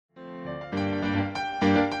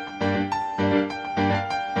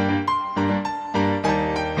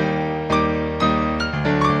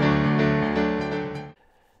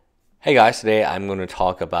Hey guys, today I'm going to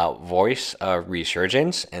talk about Voice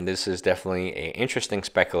Resurgence, and this is definitely an interesting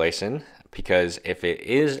speculation because if it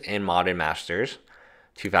is in Modern Masters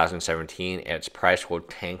 2017, its price will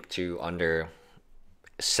tank to under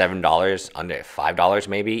 $7, under $5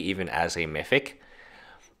 maybe, even as a mythic.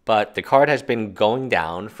 But the card has been going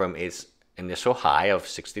down from its initial high of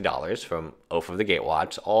 $60 from Oath of the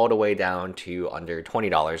Gatewatch all the way down to under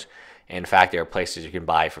 $20. In fact, there are places you can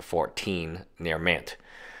buy for $14 near mint.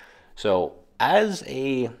 So as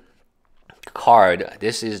a card,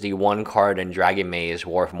 this is the one card in Dragon Maze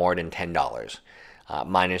worth more than $10,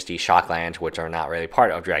 minus the Shocklands, which are not really part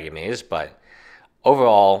of Dragon Maze. But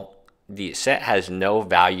overall, the set has no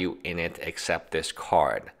value in it except this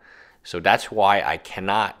card. So that's why I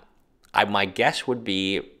cannot. My guess would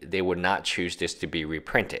be they would not choose this to be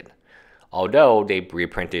reprinted. Although they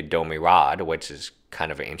reprinted Domi Rod, which is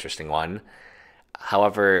kind of an interesting one.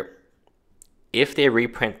 However, if they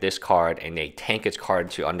reprint this card and they tank its card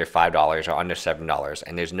to under $5 or under $7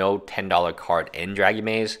 and there's no $10 card in Dragon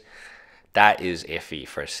Maze, that is iffy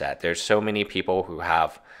for a set. There's so many people who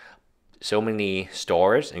have so many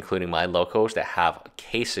stores, including my locals, that have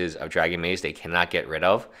cases of Dragon Maze they cannot get rid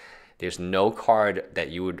of. There's no card that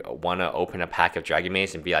you would want to open a pack of Dragon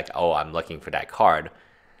Maze and be like, oh, I'm looking for that card,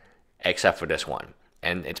 except for this one.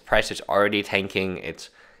 And its price is already tanking. It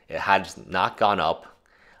has not gone up.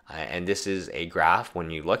 And this is a graph, when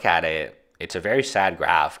you look at it, it's a very sad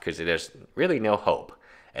graph because there's really no hope.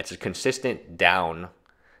 It's a consistent down,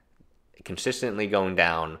 consistently going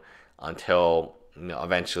down until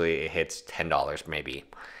eventually it hits $10 maybe,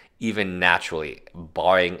 even naturally,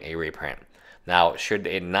 barring a reprint. Now, should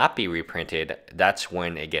it not be reprinted, that's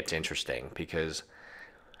when it gets interesting, because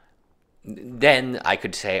then I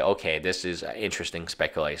could say, okay, this is an interesting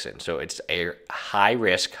speculation. So it's a high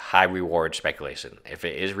risk, high reward speculation. If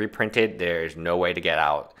it is reprinted, there's no way to get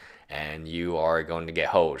out and you are going to get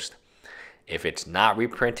hosed. If it's not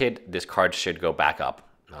reprinted, this card should go back up.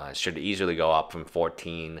 It should easily go up from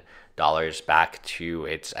 $14 back to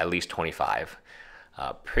its at least $25.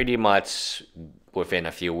 Pretty much within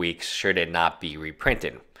a few weeks, should it not be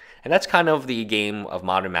reprinted. And that's kind of the game of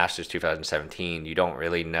Modern Masters 2017. You don't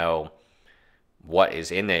really know what is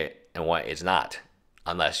in it and what is not,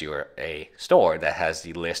 unless you're a store that has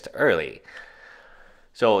the list early.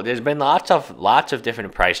 So there's been lots of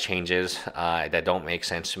different price changes that don't make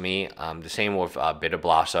sense to me. The same with Bitter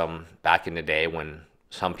Blossom back in the day, when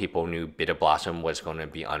some people knew Bitter Blossom was going to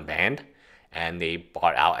be unbanned, and they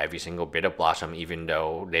bought out every single Bitter Blossom, even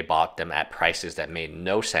though they bought them at prices that made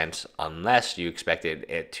no sense unless you expected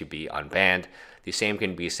it to be unbanned. The same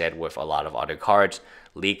can be said with a lot of other cards.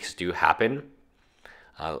 Leaks do happen.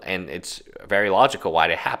 And it's very logical why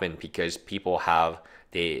they happen, because people have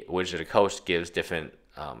the Wizard of the Coast gives different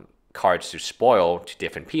cards to spoil to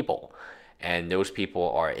different people. And those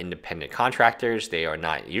people are independent contractors. They are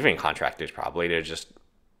not even contractors, probably. They're just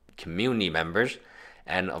community members.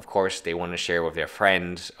 And of course, they want to share with their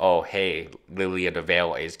friends, oh, hey, Lily of the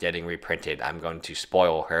Veil is getting reprinted. I'm going to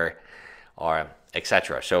spoil her, or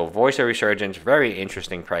etc. So Voice of Resurgence, very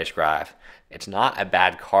interesting price graph. It's not a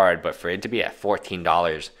bad card, but for it to be at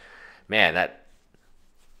 $14, man,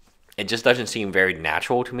 it just doesn't seem very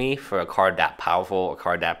natural to me for a card that powerful, a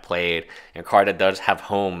card that played, and a card that does have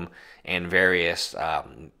home in various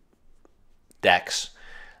decks,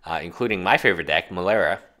 including my favorite deck,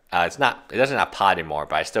 Malera. It doesn't have pod anymore,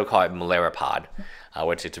 but I still call it Malera Pod,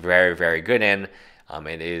 which it's very, very good in.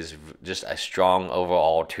 It is just a strong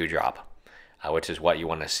overall 2-drop. Which is what you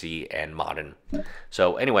want to see in Modern.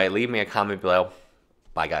 So anyway, leave me a comment below.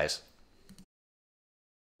 Bye, guys.